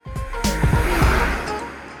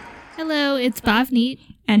Hello, it's Bhavneet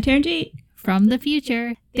and Taranjeet from the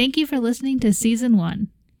future. Thank you for listening to Season 1.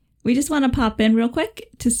 We just want to pop in real quick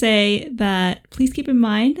to say that please keep in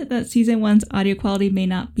mind that Season 1's audio quality may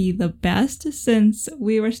not be the best since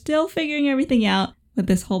we were still figuring everything out with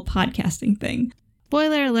this whole podcasting thing.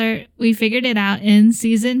 Spoiler alert, we figured it out in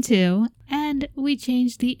Season 2, and we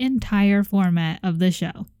changed the entire format of the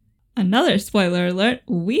show. Another spoiler alert,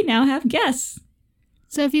 we now have guests.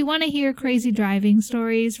 So if you want to hear crazy driving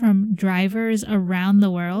stories from drivers around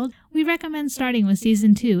the world, we recommend starting with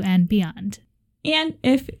Season 2 and beyond. And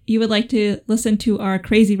if you would like to listen to our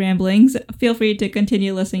crazy ramblings, feel free to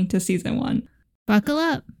continue listening to Season 1. Buckle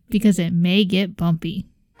up, because it may get bumpy.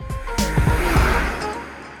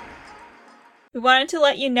 We wanted to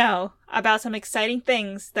let you know about some exciting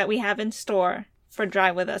things that we have in store for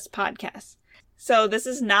Drive With Us podcast. So this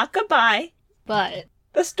is not goodbye, but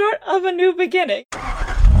the start of a new beginning.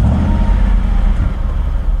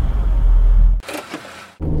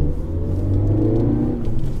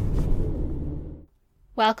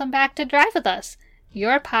 Welcome back to Drive With Us,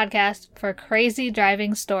 your podcast for crazy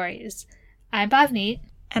driving stories. I'm Bhavneet.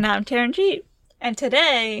 And I'm Taranjeet. And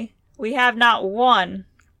today, we have not one,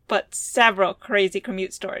 but several crazy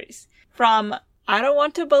commute stories. From I Don't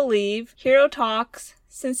Want to Believe, Hero Talks,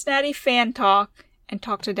 Cincinnati Fan Talk, and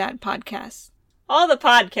Talk to Dad podcasts. All the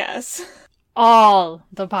podcasts. All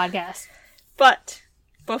the podcasts. But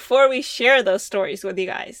before we share those stories with you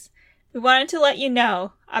guys, we wanted to let you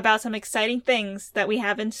know about some exciting things that we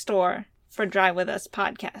have in store for Drive With Us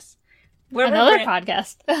podcast. Another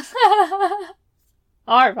podcast.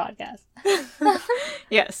 Our podcast.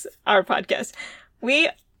 Yes, our podcast. We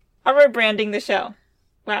are rebranding the show.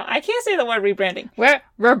 Wow, I can't say the word rebranding. We're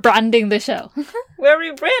rebranding the show. We're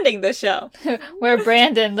rebranding the show. We're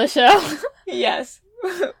Brandon the show. Yes.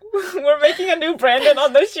 We're making a new Brandon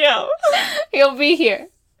on the show. He'll be here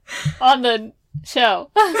on the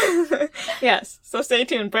show. Yes, so stay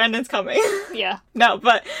tuned. Brandon's coming. Yeah. No,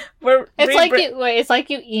 but we're it's like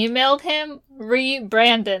you emailed him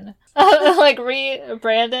Brandon. Like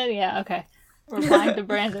Brandon? Yeah, okay. Replying to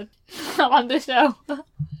Brandon on the show.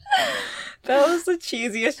 That was the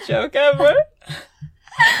cheesiest joke ever.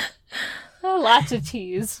 Lots of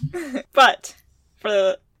cheese. But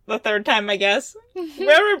for the third time, I guess,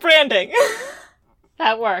 we're rebranding.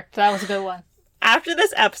 That worked. That was a good one. After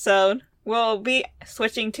this episode, we'll be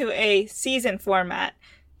switching to a season format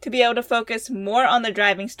to be able to focus more on the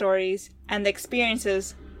driving stories and the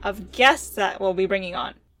experiences of guests that we'll be bringing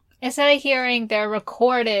on. Instead of hearing their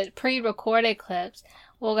pre-recorded clips,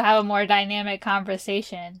 we'll have a more dynamic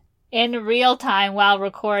conversation in real time while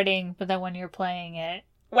recording, but then when you're playing it.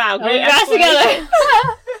 Wow, great together.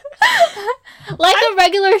 Like a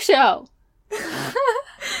regular show.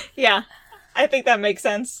 Yeah, I think that makes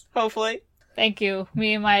sense, hopefully. Thank you.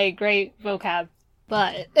 Me and my great vocab.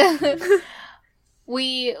 But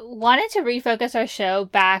we wanted to refocus our show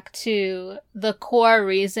back to the core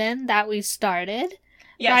reason that we started.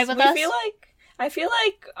 Yes, I feel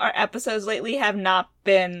like our episodes lately have not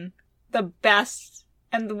been the best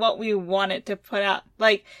and what we wanted to put out.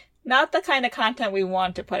 Like, not the kind of content we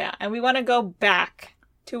want to put out. And we want to go back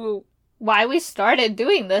to why we started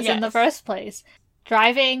doing this yes. in the first place.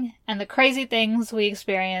 Driving and the crazy things we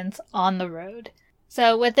experience on the road.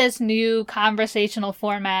 So with this new conversational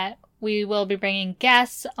format, we will be bringing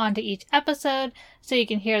guests onto each episode so you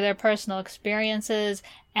can hear their personal experiences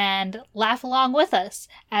and laugh along with us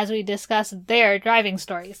as we discuss their driving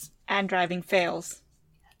stories. And driving fails.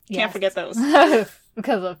 Yes. Can't forget those.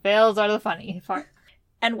 Because the fails are the funny part.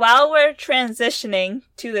 And while we're transitioning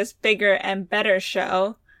to this bigger and better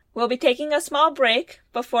show, we'll be taking a small break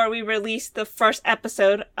before we release the first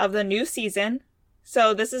episode of the new season.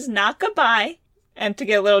 So this is not goodbye, and to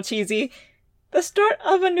get a little cheesy, the start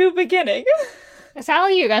of a new beginning. It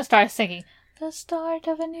sounds like you're going to start singing, the start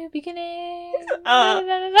of a new beginning.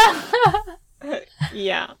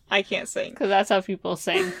 Yeah, I can't sing. Because that's how people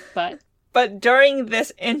sing, But during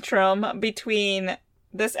this interim between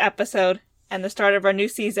this episode and the start of our new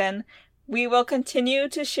season, we will continue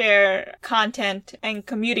to share content and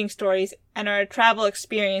commuting stories and our travel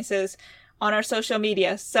experiences on our social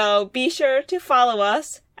media. So be sure to follow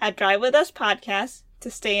us at Drive With Us Podcast to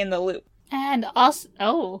stay in the loop. And also...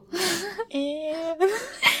 Oh.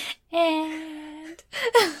 And...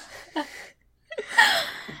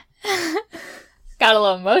 Got a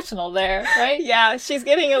little emotional there, right? Yeah, she's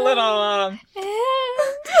getting a little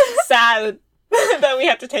sad that we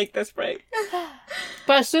have to take this break.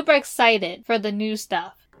 But super excited for the new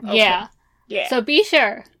stuff. Okay. Yeah. Yeah. So be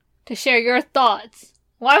sure to share your thoughts.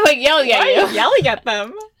 Why am I yelling at you? Why are you yelling at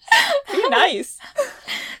them? Be nice.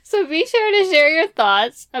 So be sure to share your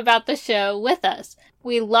thoughts about the show with us.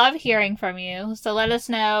 We love hearing from you, so let us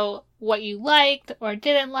know what you liked or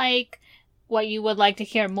didn't like, what you would like to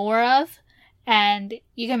hear more of, and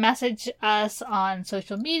you can message us on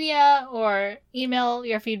social media or email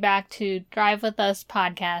your feedback to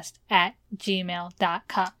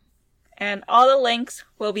drivewithuspodcast@gmail.com. And all the links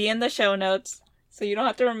will be in the show notes, so you don't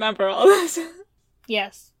have to remember all this.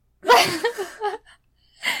 Yes.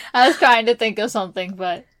 I was trying to think of something,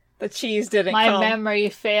 but The cheese didn't my come. memory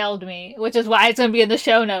failed me, which is why it's going to be in the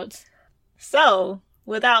show notes. So,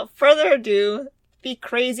 without further ado, the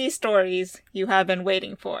crazy stories you have been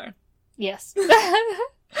waiting for. Yes.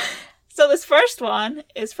 So this first one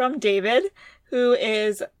is from David, who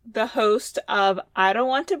is the host of I Don't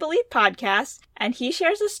Want to Believe podcast, and he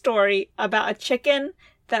shares a story about a chicken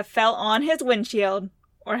that fell on his windshield,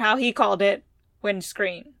 or how he called it,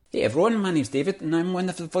 windscreen. Hey everyone, my name's David and I'm one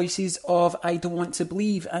of the voices of I Don't Want to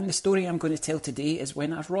Believe, and the story I'm going to tell today is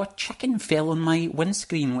when a raw chicken fell on my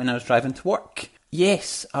windscreen when I was driving to work.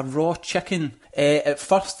 Yes, a raw chicken. At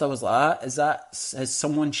first I was like, has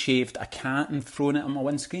someone shaved a cat and thrown it on my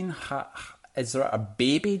windscreen? Is there a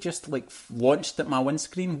baby just launched at my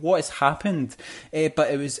windscreen? What has happened?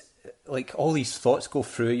 But it was like all these thoughts go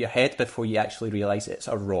through your head before you actually realise it's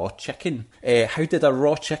a raw chicken. How did a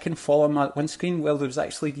raw chicken fall on my windscreen? Well, there was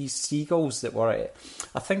actually these seagulls that were,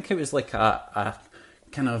 I think it was like a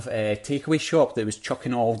kind of takeaway shop that was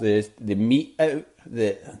chucking all the meat out,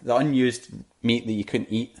 the unused meat that you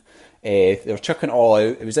couldn't eat. They were chucking it all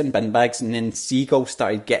out. It was in bin bags, and then seagulls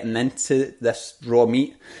started getting into this raw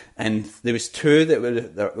meat, and there was two that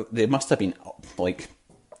were, they must have been like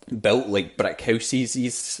built like brick houses,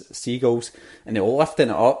 these seagulls, and they were lifting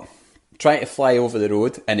it up, trying to fly over the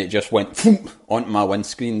road, and it just went onto my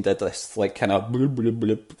windscreen, did this like kind of bloop, bloop,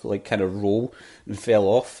 bloop, like kind of roll and fell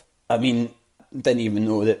off. I mean, didn't even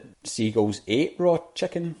know that seagulls ate raw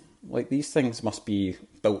chicken. Like, these things must be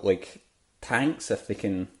built like tanks if they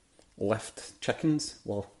can lift chickens.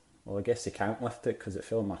 Well, I guess they can't lift it because it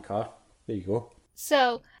fell in my car. There you go.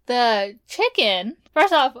 So, the chicken,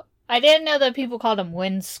 first off, I didn't know that people called them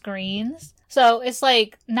windscreens. So, it's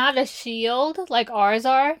like not a shield like ours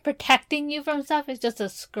are, protecting you from stuff. It's just a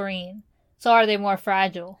screen. So, are they more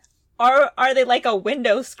fragile? Or are they like a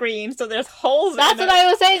window screen, so there's holes That's in what it? I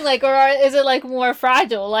was saying. Like, or is it like more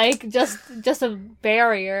fragile? Like, just a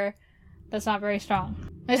barrier that's not very strong.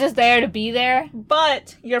 It's just there to be there.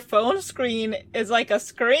 But your phone screen is like a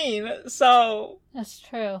screen, so... That's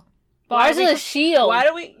true. But Why ours do is we- a shield. Why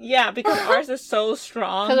do we... Yeah, because ours is so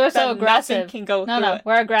strong Because we're so that aggressive. nothing can go through it.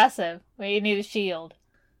 We're aggressive. We need a shield.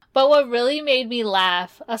 But what really made me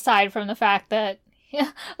laugh, aside from the fact that,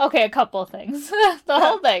 okay, a couple of things. The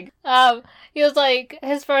whole thing. He was like,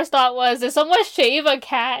 his first thought was, did someone shave a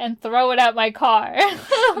cat and throw it at my car?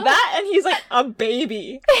 That, and he's like a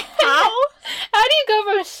baby. How? How do you go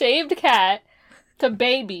from shaved cat to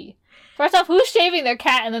baby? First off, who's shaving their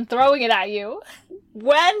cat and then throwing it at you?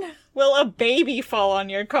 When will a baby fall on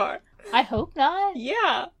your car? I hope not.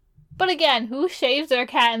 Yeah. But again, who shaves their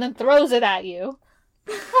cat and then throws it at you?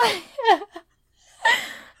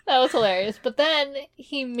 That was hilarious. But then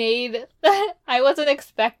he made... I wasn't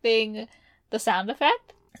expecting the sound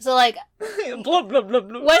effect. So, like... Blub, blub, blub,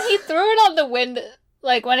 blub. When he threw it on the wind...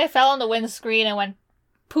 Like, when it fell on the windscreen and went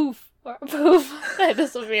poof. Or poof. It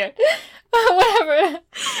disappeared. Whatever.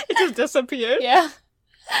 It just disappeared. Yeah.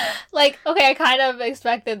 Like, okay, I kind of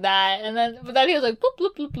expected that. But then he was like, bloop,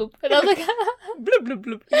 bloop, bloop, bloop. And I was like... Blub, blub,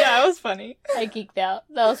 blub. Yeah, it was funny. I geeked out.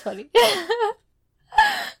 That was funny.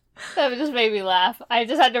 That just made me laugh. I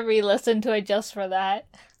just had to re-listen to it just for that.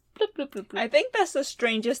 Bloop, bloop, bloop, bloop. I think that's the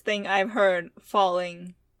strangest thing I've heard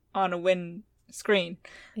falling on a windscreen.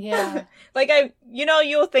 Yeah. Like,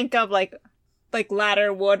 you'll think of like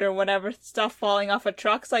ladder wood or whatever stuff falling off of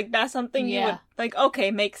trucks. Like, that's something you Yeah. would, like,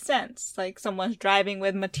 okay, makes sense. Like, someone's driving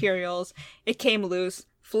with materials, it came loose,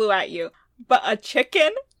 flew at you. But a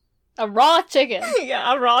chicken? A raw chicken.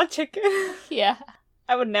 Yeah, a raw chicken. Yeah.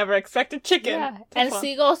 I would never expect a chicken. Yeah. to And fall.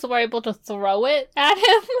 seagulls were able to throw it at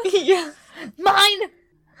him. Yeah. Mine!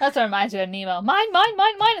 That's what reminds me of Nemo. Mine, mine,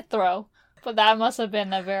 mine, mine, throw. But that must have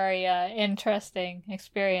been a very interesting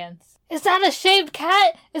experience. Is that a shaved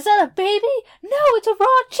cat? Is that a baby? No, it's a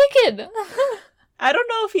raw chicken! I don't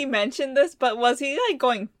know if he mentioned this, but was he, like,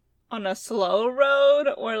 going on a slow road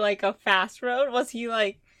or, like, a fast road? Was he,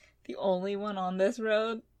 like, the only one on this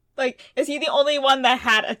road? Like, is he the only one that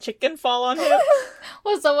had a chicken fall on him?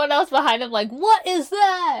 Was someone else behind him like, what is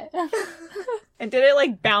that? And did it,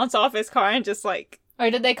 like, bounce off his car and just, like,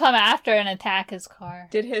 Or did they come after and attack his car?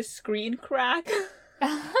 did his screen crack?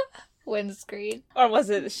 windscreen. Or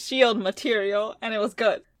was it shield material and it was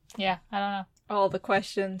good? Yeah, I don't know. All the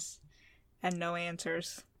questions and no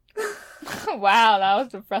answers. Wow, that was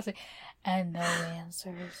depressing. And no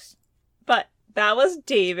answers. But that was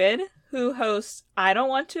David, who hosts I Don't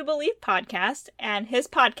Want to Believe podcast, and his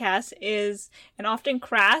podcast is an often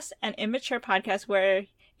crass and immature podcast where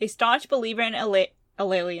a staunch believer in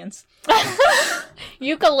aliens.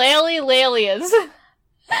 Ukulele-lalians.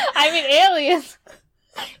 I mean aliens.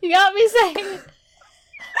 You got me saying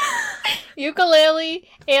ukulele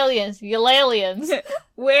aliens, Eulalians.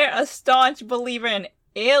 Where a staunch believer in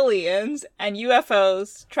aliens and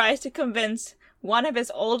UFOs tries to convince one of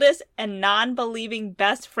his oldest and non-believing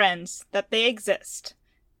best friends that they exist.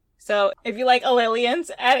 So, if you like aliens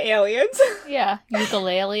and aliens. Yeah,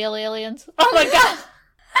 ukulele aliens. Oh my god!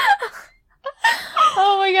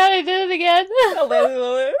 Oh my god, I did it again.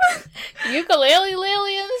 Ukulele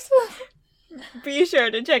aliens. Be sure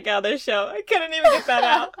to check out this show. I couldn't even get that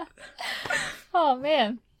out. Oh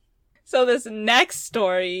man. So this next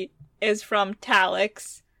story is from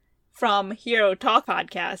Talix from Hero Talk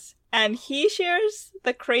podcast. And he shares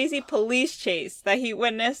the crazy police chase that he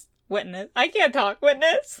witnessed. I can't talk.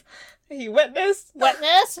 Witness? He witnessed.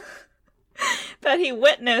 Witness? That he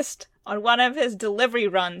witnessed on one of his delivery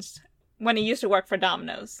runs when he used to work for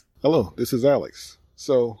Domino's. Hello, this is Alex.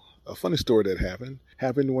 So, a funny story that happened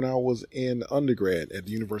when I was in undergrad at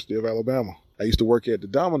the University of Alabama. I used to work at the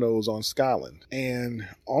Domino's on Skyland, and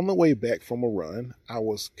on the way back from a run, I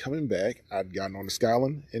was coming back. I'd gotten on the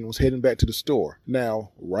Skyland and was heading back to the store.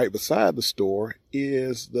 Now, right beside the store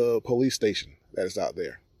is the police station that is out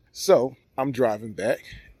there. So, I'm driving back,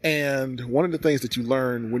 and one of the things that you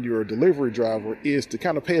learn when you're a delivery driver is to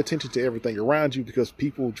kind of pay attention to everything around you because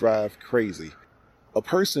people drive crazy. A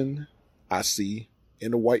person I see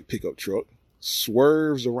in a white pickup truck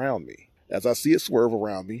swerves around me. As I see it swerve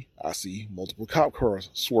around me, I see multiple cop cars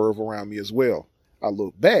swerve around me as well. I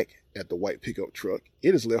look back at the white pickup truck.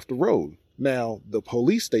 It has left the road. Now, the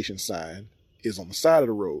police station sign is on the side of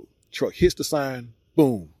the road. Truck hits the sign,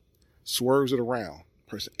 boom, swerves it around.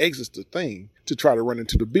 Person exits the thing to try to run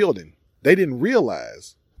into the building. They didn't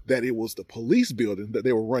realize that it was the police building that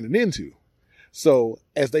they were running into. So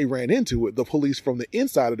as they ran into it, the police from the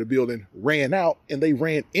inside of the building ran out and they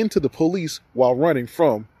ran into the police while running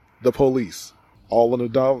from the police. All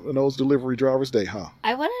in those delivery drivers' day, huh?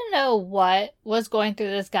 I want to know what was going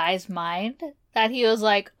through this guy's mind that he was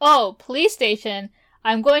like, oh, police station,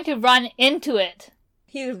 I'm going to run into it.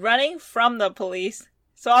 He's running from the police,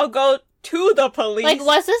 so I'll go to the police. Like,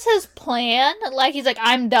 was this his plan? Like, he's like,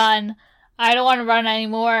 I'm done. I don't want to run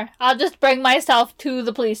anymore. I'll just bring myself to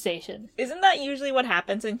the police station. Isn't that usually what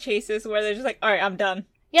happens in chases where they're just like, alright, I'm done?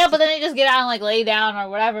 Yeah, but then they just get out and like lay down or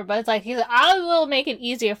whatever. But it's like, he's like, I will make it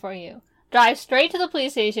easier for you. Drive straight to the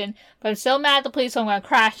police station, but I'm so mad at the police, so I'm going to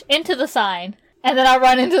crash into the sign. And then I'll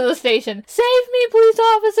run into the station. Save me, police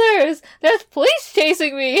officers! There's police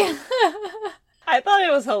chasing me! I thought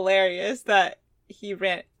it was hilarious that he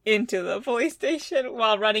ran into the police station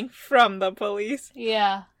while running from the police.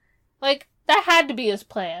 Yeah. Like, that had to be his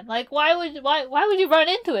plan. Like, why would you run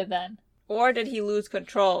into it then? Or did he lose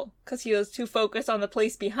control? Because he was too focused on the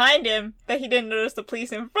police behind him that he didn't notice the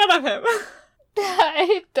police in front of him.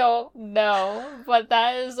 I don't know. But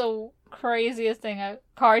that is the craziest thing, a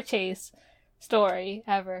car chase story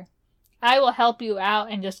ever. I will help you out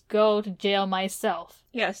and just go to jail myself.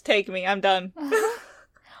 Yes, take me. I'm done.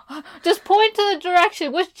 Just point to the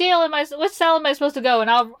direction. Which cell am I supposed to go? And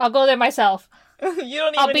I'll go there myself. You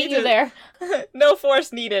don't even I'll beat you there. No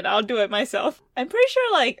force needed. I'll do it myself. I'm pretty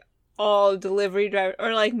sure, like, all delivery drivers,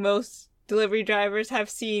 or like most delivery drivers have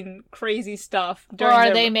seen crazy stuff. Or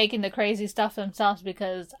are they making the crazy stuff themselves?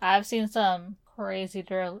 Because I've seen some crazy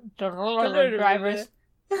drivers.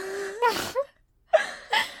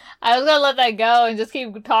 I was gonna let that go and just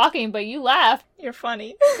keep talking, but you laughed. You're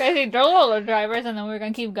funny. Crazy drivers, and then we're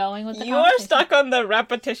gonna keep going with the You are stuck on the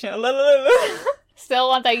repetition. Still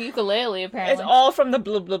want that ukulele, apparently. It's all from the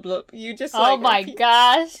blub blub blub. You just oh my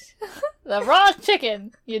gosh. The raw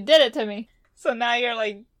chicken. You did it to me. So now you're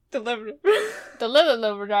like delivery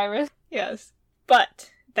drivers. Yes.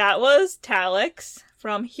 But that was Talix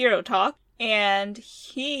from Hero Talk, and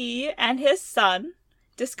he and his son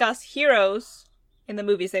discuss heroes in the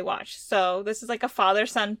movies they watch. So this is like a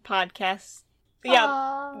father-son podcast. Yeah,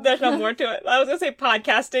 Aww. There's no more to it. I was going to say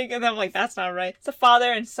podcasting, and then I'm like, that's not right. It's a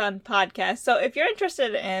father and son podcast. So if you're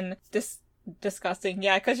interested in discussing,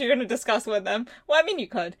 yeah, because you're going to discuss with them. Well, I mean, you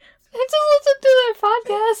could. Just listen to their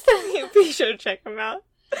podcast. You be sure to check them out.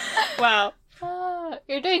 Wow.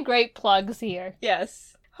 You're doing great plugs here.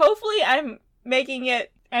 Yes. Hopefully I'm making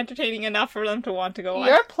it entertaining enough for them to want to go on.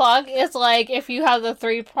 Your plug is like if you have the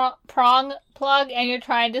 3-prong plug and you're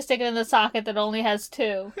trying to stick it in the socket that only has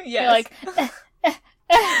 2. Yes. You're like,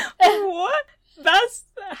 What?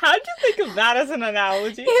 How'd you think of that as an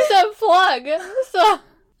analogy? he said plug. So,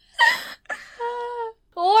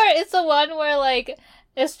 or it's the one where like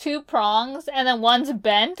it's 2 prongs and then one's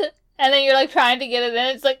bent and then you're like trying to get it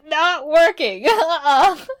in. It's like not working.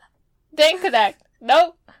 Didn't connect.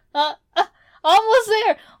 Nope. Almost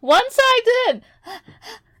there. One side's in.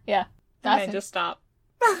 Yeah. And then just stop.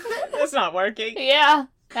 It's not working. Yeah.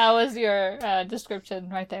 That was your description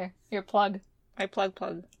right there. Your plug. My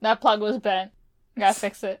plug. That plug was bent. Gotta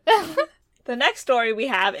fix it. The next story we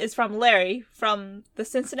have is from Larry from the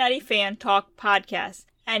Cincinnati Fan Talk podcast.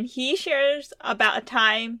 And he shares about a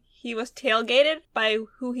time he was tailgated by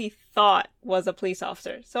who he thought was a police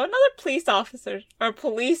officer. So another police officer or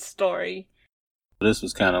police story. This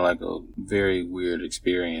was kind of like a very weird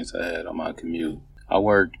experience I had on my commute. I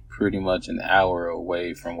worked pretty much an hour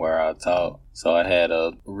away from where I taught, so I had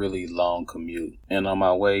a really long commute. And on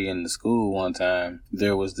my way into school one time,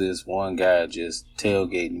 there was this one guy just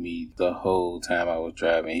tailgating me the whole time I was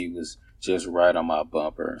driving. He was just right on my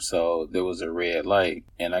bumper. So there was a red light,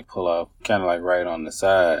 and I pull off kind of like right on the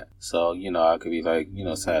side. So, I could be like,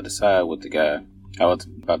 side to side with the guy. I was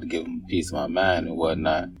about to give him a piece of my mind and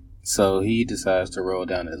whatnot. So he decides to roll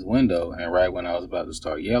down his window, and right when I was about to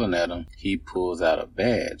start yelling at him, he pulls out a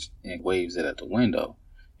badge and waves it at the window.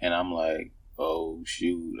 And I'm like, oh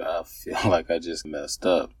shoot, I feel like I just messed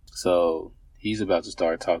up. So he's about to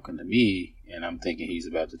start talking to me, and I'm thinking he's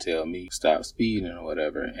about to tell me stop speeding or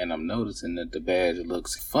whatever, and I'm noticing that the badge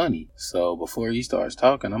looks funny. So before he starts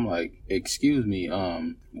talking, I'm like, excuse me,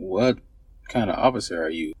 what kind of officer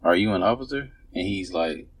are you? Are you an officer? And he's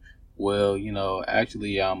like, well,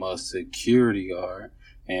 actually I'm a security guard.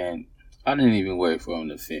 And I didn't even wait for him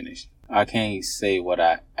to finish. I can't say what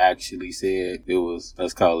I actually said. It was,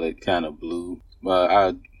 let's call it kind of blue. But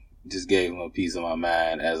I just gave him a piece of my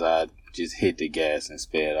mind as I just hit the gas and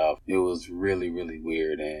sped off. It was really, really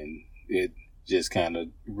weird. And it just kind of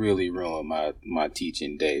really ruined my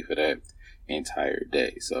teaching day for that entire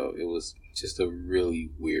day. So it was just a really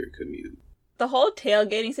weird commute. The whole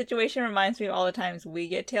tailgating situation reminds me of all the times we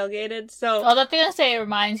get tailgated. So, I was gonna say it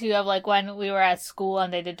reminds you of like when we were at school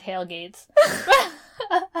and they did tailgates.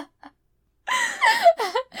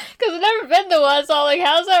 Because I've never been to one, so I'm like,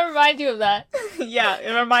 how does that remind you of that? Yeah,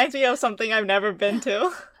 it reminds me of something I've never been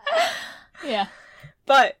to. Yeah.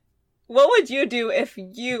 But what would you do if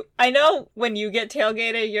I know when you get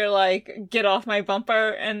tailgated, you're like, get off my bumper,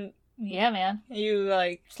 and yeah, man. You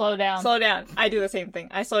like slow down. I do the same thing.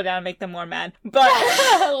 I slow down and make them more mad. But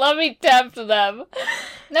let me tempt them.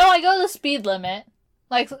 No, I go the speed limit.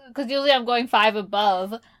 Like, because usually I'm going 5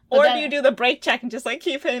 above. Or do you do the brake check and just like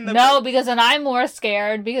keep hitting the No, brake? because then I'm more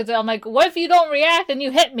scared because I'm like, what if you don't react and you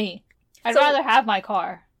hit me? I'd rather have my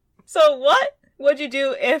car. So what would you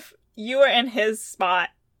do if you were in his spot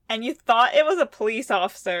and you thought it was a police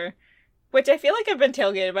officer? Which I feel like I've been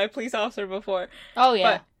tailgated by a police officer before. Oh,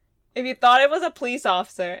 yeah. But if you thought it was a police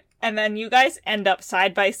officer, and then you guys end up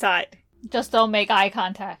side by side. Just don't make eye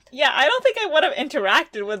contact. Yeah, I don't think I would have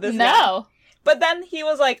interacted with this guy. No. But then he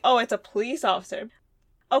was like, oh, it's a police officer.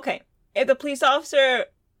 Okay, if the police officer,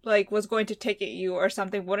 like, was going to ticket you or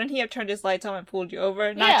something, wouldn't he have turned his lights on and pulled you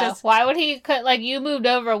over? Not just... Why would he, like, you moved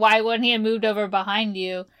over, why wouldn't he have moved over behind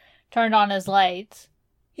you, turned on his lights?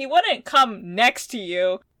 He wouldn't come next to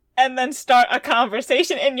you and then start a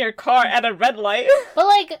conversation in your car at a red light. But,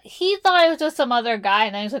 like, he thought it was just some other guy,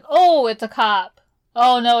 and then he's like, oh, it's a cop.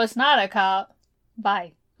 Oh, no, it's not a cop.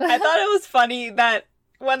 Bye. I thought it was funny that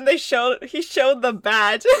when he showed the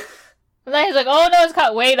badge. And then he's like, oh, no, it's a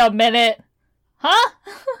cop. Wait a minute. Huh?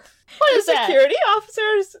 What is that? Security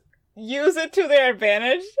officers use it to their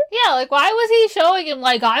advantage? Yeah, like, why was he showing him,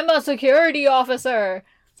 like, I'm a security officer?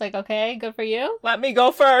 It's like, okay, good for you. Let me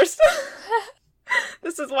go first.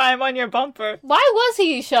 This is why I'm on your bumper. Why was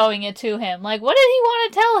he showing it to him? Like, what did he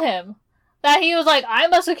want to tell him? That he was like,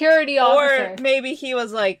 I'm a security officer. Or maybe he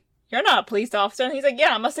was like, you're not a police officer. And he's like,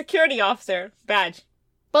 yeah, I'm a security officer. Badge.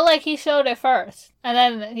 But, like, he showed it first. And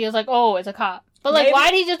then he was like, oh, it's a cop. But, like,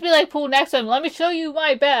 why'd he just be like, pull next to him? Let me show you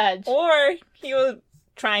my badge. Or he was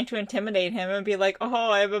trying to intimidate him and be like,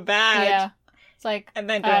 oh, I have a badge. Yeah. It's like, and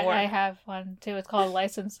then don't work. I have one, too. It's called a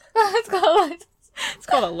license. It's called a license. It's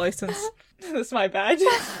called a license. This is my badge.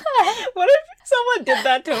 What if someone did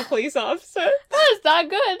that to a police officer? That's not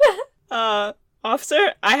good.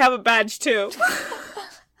 Officer, I have a badge too.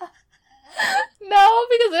 No,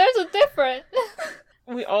 because there's a different.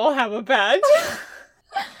 We all have a badge.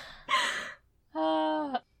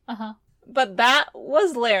 Uh-huh. But that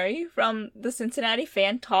was Larry from the Cincinnati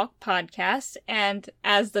Fan Talk podcast, and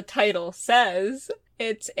as the title says,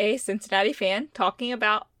 it's a Cincinnati fan talking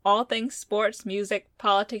about all things sports, music,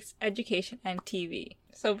 politics, education, and TV.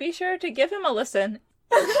 So be sure to give him a listen.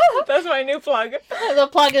 That's my new plug. The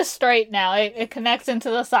plug is straight now. It connects into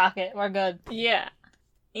the socket. We're good. Yeah.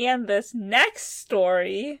 And this next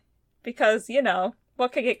story, because, you know,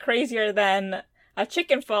 what could get crazier than a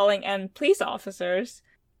chicken falling and police officers?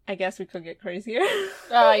 I guess we could get crazier.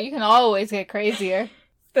 You can always get crazier.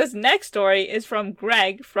 This next story is from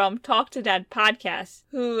Greg from Talk to Dad podcast,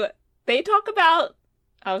 who they talk about...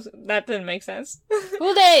 that didn't make sense.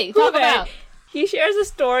 Who they talk about? He shares a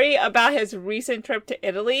story about his recent trip to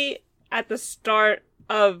Italy at the start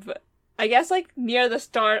of, I guess, like, near the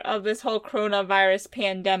start of this whole coronavirus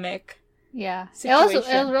pandemic. Yeah. Situation.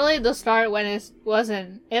 It was really the start when it was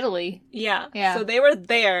in Italy. Yeah. Yeah. So they were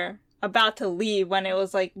there, about to leave, when it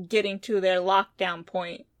was, like, getting to their lockdown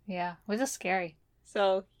point. Yeah. Which is scary.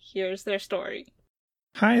 So here's their story.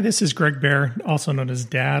 Hi, this is Greg Bear, also known as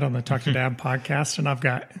Dad on the Talk to Dad podcast, and I've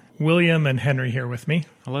got William and Henry here with me.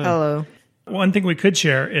 Hello. One thing we could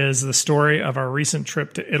share is the story of our recent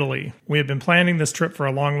trip to Italy. We had been planning this trip for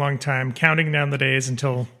a long, long time, counting down the days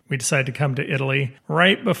until we decided to come to Italy.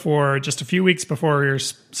 Right before, just a few weeks before we were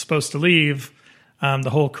supposed to leave, the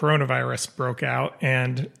whole coronavirus broke out,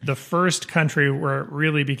 and the first country where it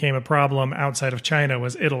really became a problem outside of China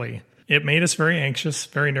was Italy. It made us very anxious,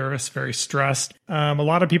 very nervous, very stressed. A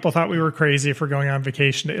lot of people thought we were crazy for going on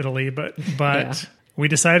vacation to Italy, but Yeah. we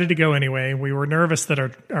decided to go anyway. We were nervous that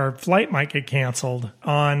our flight might get canceled.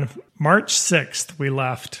 On March 6th, we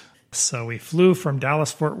left. So we flew from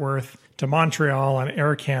Dallas-Fort Worth to Montreal on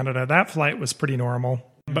Air Canada. That flight was pretty normal.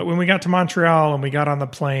 But when we got to Montreal and we got on the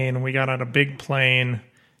plane, we got on a big plane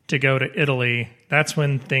to go to Italy, that's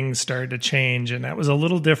when things started to change. And that was a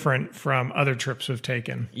little different from other trips we've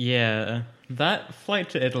taken. Yeah, that flight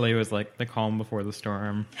to Italy was like the calm before the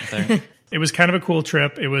storm. I think. It was kind of a cool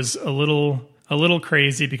trip. It was a little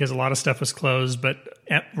crazy because a lot of stuff was closed, but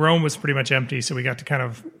Rome was pretty much empty, so we got to kind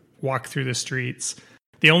of walk through the streets.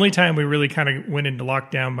 The only time we really kind of went into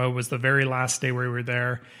lockdown mode was the very last day we were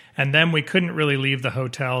there, and then we couldn't really leave the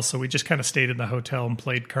hotel, so we just kind of stayed in the hotel and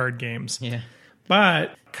played card games. Yeah.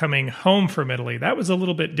 But coming home from Italy, that was a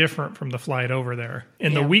little bit different from the flight over there.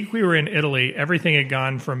 In the week we were in Italy, everything had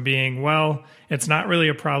gone from being, well, it's not really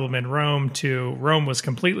a problem in Rome, to Rome was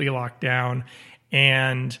completely locked down,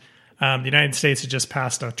 and the United States had just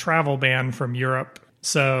passed a travel ban from Europe.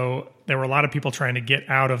 So there were a lot of people trying to get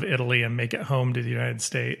out of Italy and make it home to the United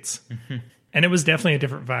States. Mm-hmm. And it was definitely a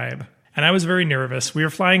different vibe. And I was very nervous. We were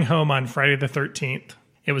flying home on Friday the 13th.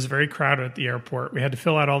 It was very crowded at the airport. We had to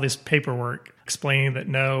fill out all this paperwork explaining that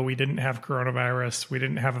no, we didn't have coronavirus. We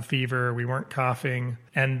didn't have a fever. We weren't coughing.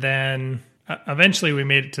 And then eventually we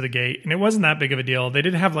made it to the gate. And it wasn't that big of a deal. They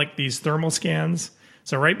did have like these thermal scans.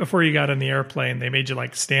 So right before you got on the airplane, they made you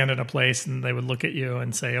like stand in a place and they would look at you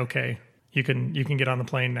and say, okay, you can get on the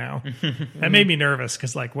plane now. That made me nervous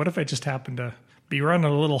because like, what if I just happen to be running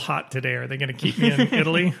a little hot today? Are they going to keep me in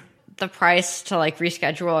Italy? The price to like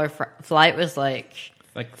reschedule our flight was like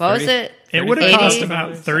Like what was it? It would have cost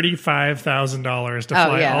about $35,000 to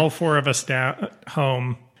fly all four of us down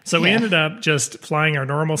home. So we ended up just flying our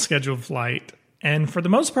normal scheduled flight. And for the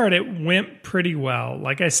most part, it went pretty well.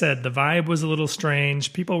 Like I said, the vibe was a little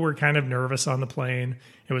strange. People were kind of nervous on the plane.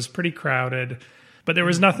 It was pretty crowded, but there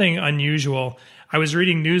was nothing unusual. I was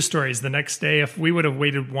reading news stories the next day. If we would have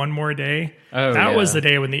waited one more day, that was the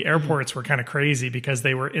day when the airports were kind of crazy because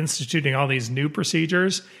they were instituting all these new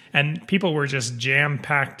procedures and people were just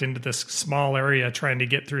jam-packed into this small area trying to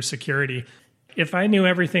get through security. If I knew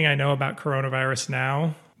everything I know about coronavirus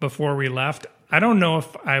now before we left, I don't know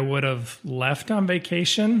if I would have left on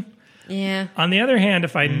vacation. Yeah. On the other hand,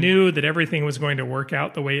 if I knew that everything was going to work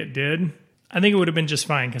out the way it did, I think it would have been just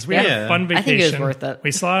fine because we had a fun vacation. I think it was worth it.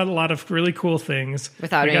 We saw a lot of really cool things.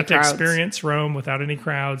 Without any crowds. We got to experience Rome without any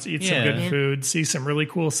crowds, eat some good food, see some really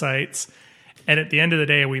cool sights. And at the end of the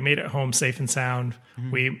day, we made it home safe and sound.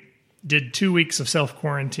 Mm-hmm. We did 2 weeks of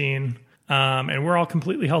self-quarantine, and we're all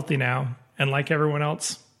completely healthy now. And like everyone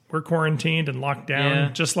else, we're quarantined and locked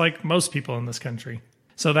down, just like most people in this country.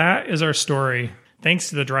 So that is our story. Thanks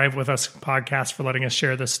to the Drive With Us podcast for letting us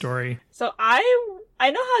share this story. So I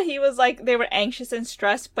know how he was like, they were anxious and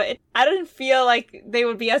stressed, but I didn't feel like they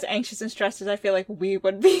would be as anxious and stressed as I feel like we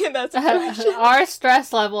would be in that situation. Our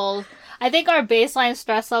stress levels, I think our baseline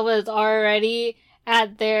stress level is already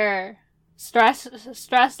at their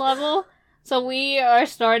stress level. So we are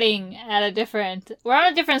starting at we're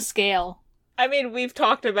on a different scale. I mean, we've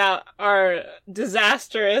talked about our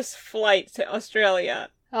disastrous flight to Australia.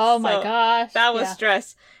 Oh my gosh. That was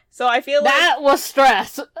stress. So I feel like... That was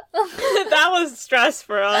stress. That was stress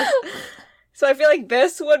for us. So I feel like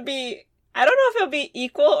this would be... I don't know if it would be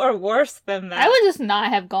equal or worse than that. I would just not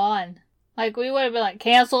have gone. Like, we would have been like,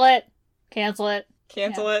 cancel it. Cancel it.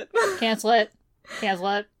 Cancel it. Cancel it. Cancel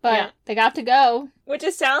it. But they got to go. Which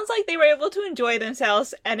it sounds like they were able to enjoy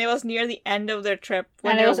themselves, and it was near the end of their trip.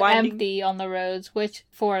 When and it was empty on the roads, which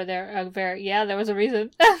for their there was a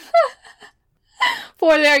reason.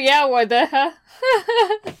 For their what the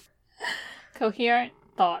coherent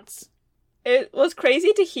thoughts. It was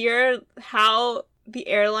crazy to hear how the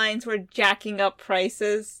airlines were jacking up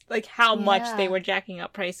prices, like how much they were jacking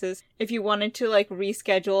up prices if you wanted to like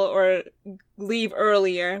reschedule or leave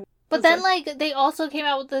earlier. But then, like, they also came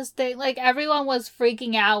out with this thing, like, everyone was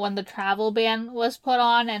freaking out when the travel ban was put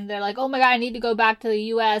on, and they're like, oh my god, I need to go back to the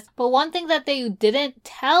US. But one thing that they didn't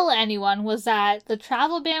tell anyone was that the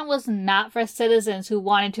travel ban was not for citizens who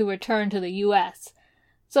wanted to return to the US.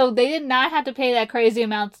 So they did not have to pay that crazy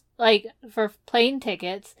amount, like, for plane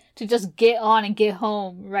tickets to just get on and get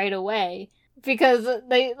home right away. Because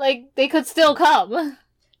they could still come.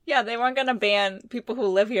 Yeah, they weren't gonna ban people who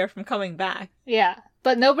live here from coming back. Yeah.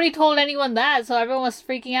 But nobody told anyone that, so everyone was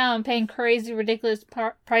freaking out and paying crazy, ridiculous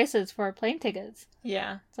prices for plane tickets.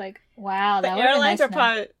 Yeah. It's like, wow, that would be nice.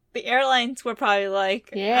 The airlines were probably like...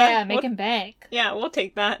 Yeah, making bank. Yeah, we'll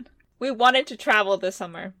take that. We wanted to travel this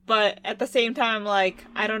summer, but at the same time, like,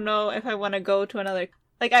 I don't know if I want to go to another...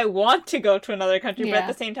 Like, I want to go to another country, but at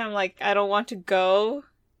the same time, like, I don't want to go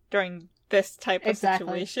during this type of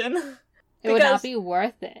situation. It would not be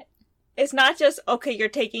worth it. It's not just, okay, you're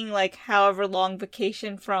taking, like, however long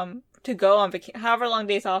vacation to go on vacation, however long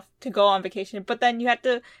days off to go on vacation, but then you have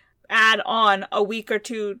to add on a week or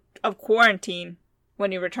two of quarantine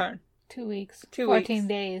when you return. 2 weeks. 14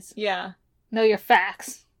 days. Yeah. Know your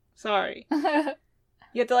facts. Sorry. You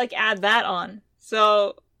have to, like, add that on.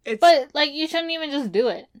 So, it's... But, like, you shouldn't even just do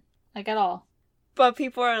it. Like, at all. But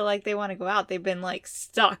people are, like, they want to go out. They've been, like,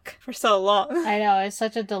 stuck for so long. I know, it's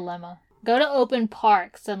such a dilemma. Go to open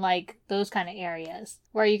parks and, like, those kind of areas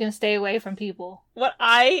where you can stay away from people.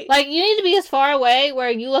 Like, you need to be as far away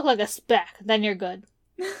where you look like a speck, then you're good.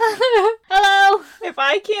 Hello! If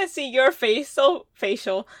I can't see your facial?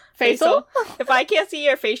 If I can't see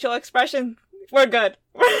your facial expression, we're good.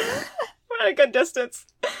 We're at a good distance.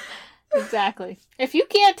 Exactly. If you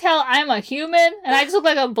can't tell I'm a human and I just look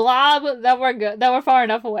like a blob, then we're good. Then we're far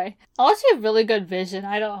enough away. Unless you have really good vision,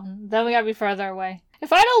 then we gotta be further away.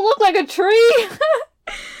 If I don't look like a tree...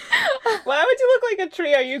 Why would you look like a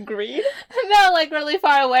tree? Are you green? No, like really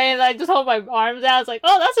far away and I just hold my arms out. It's like,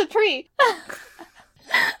 oh, that's a tree.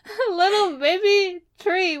 Little baby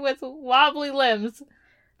tree with wobbly limbs.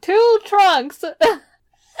 2 trunks.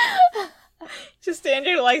 Just stand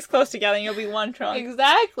your legs close together and you'll be one trunk.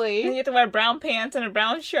 Exactly. And you have to wear brown pants and a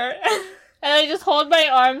brown shirt. And I just hold my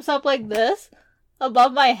arms up like this,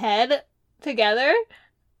 above my head, together.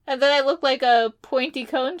 And then I look like a pointy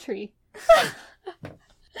cone tree.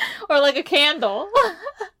 Or like a candle.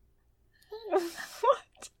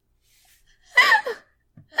 What?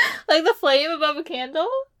 Like the flame above a candle?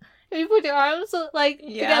 If you put your arms, like,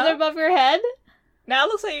 together above your head? Now it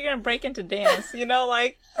looks like you're gonna break into dance, you know,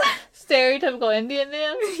 like... Stereotypical Indian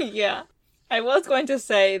dance? Yeah. I was going to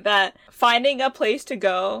say that finding a place to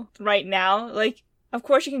go right now, like, of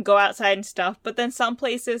course you can go outside and stuff, but then some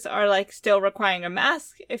places are, like, still requiring a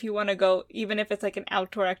mask if you want to go, even if it's, like, an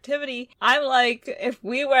outdoor activity. I'm like, if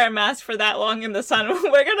we wear a mask for that long in the sun,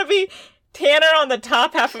 we're gonna be tanner on the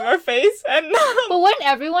top half of our face. And But wouldn't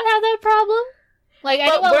everyone have that problem? Like,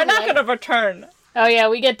 but we're not gonna return. Oh yeah,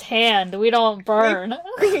 we get tanned. We don't burn.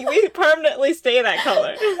 We permanently stay that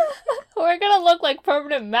color. We're gonna look like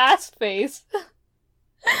permanent masked face.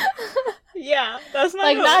 Yeah, that's not...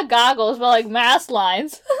 Like, not goggles, but like mask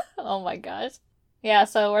lines. Oh my gosh. Yeah,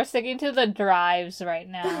 so we're sticking to the drives right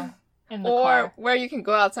now in the car. Or where you can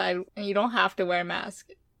go outside and you don't have to wear a mask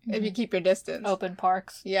if you keep your distance. Open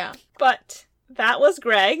parks. Yeah. But that was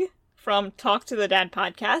Greg from Talk to the Dad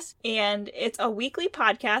podcast. And it's a weekly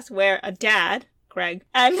podcast where a dad, Greg,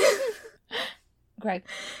 and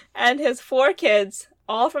his 4 kids,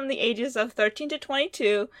 all from the ages of 13 to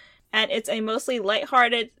 22, and it's a mostly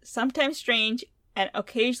lighthearted, sometimes strange, and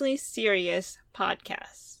occasionally serious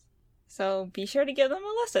podcast. So be sure to give them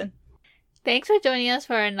a listen. Thanks for joining us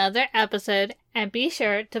for another episode, and be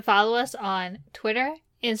sure to follow us on Twitter,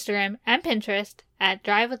 Instagram, and Pinterest at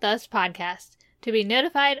Drive With Us Podcast to be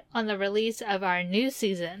notified on the release of our new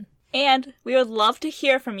season. And we would love to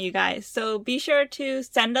hear from you guys, so be sure to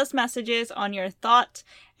send us messages on your thoughts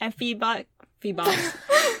and feedback.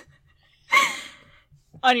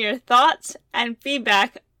 on your thoughts and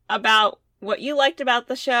feedback about what you liked about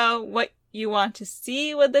the show, what you want to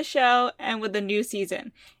see with the show, and with the new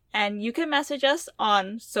season. And you can message us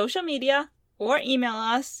on social media or email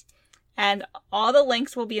us, and all the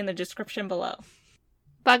links will be in the description below.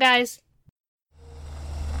 Bye, guys.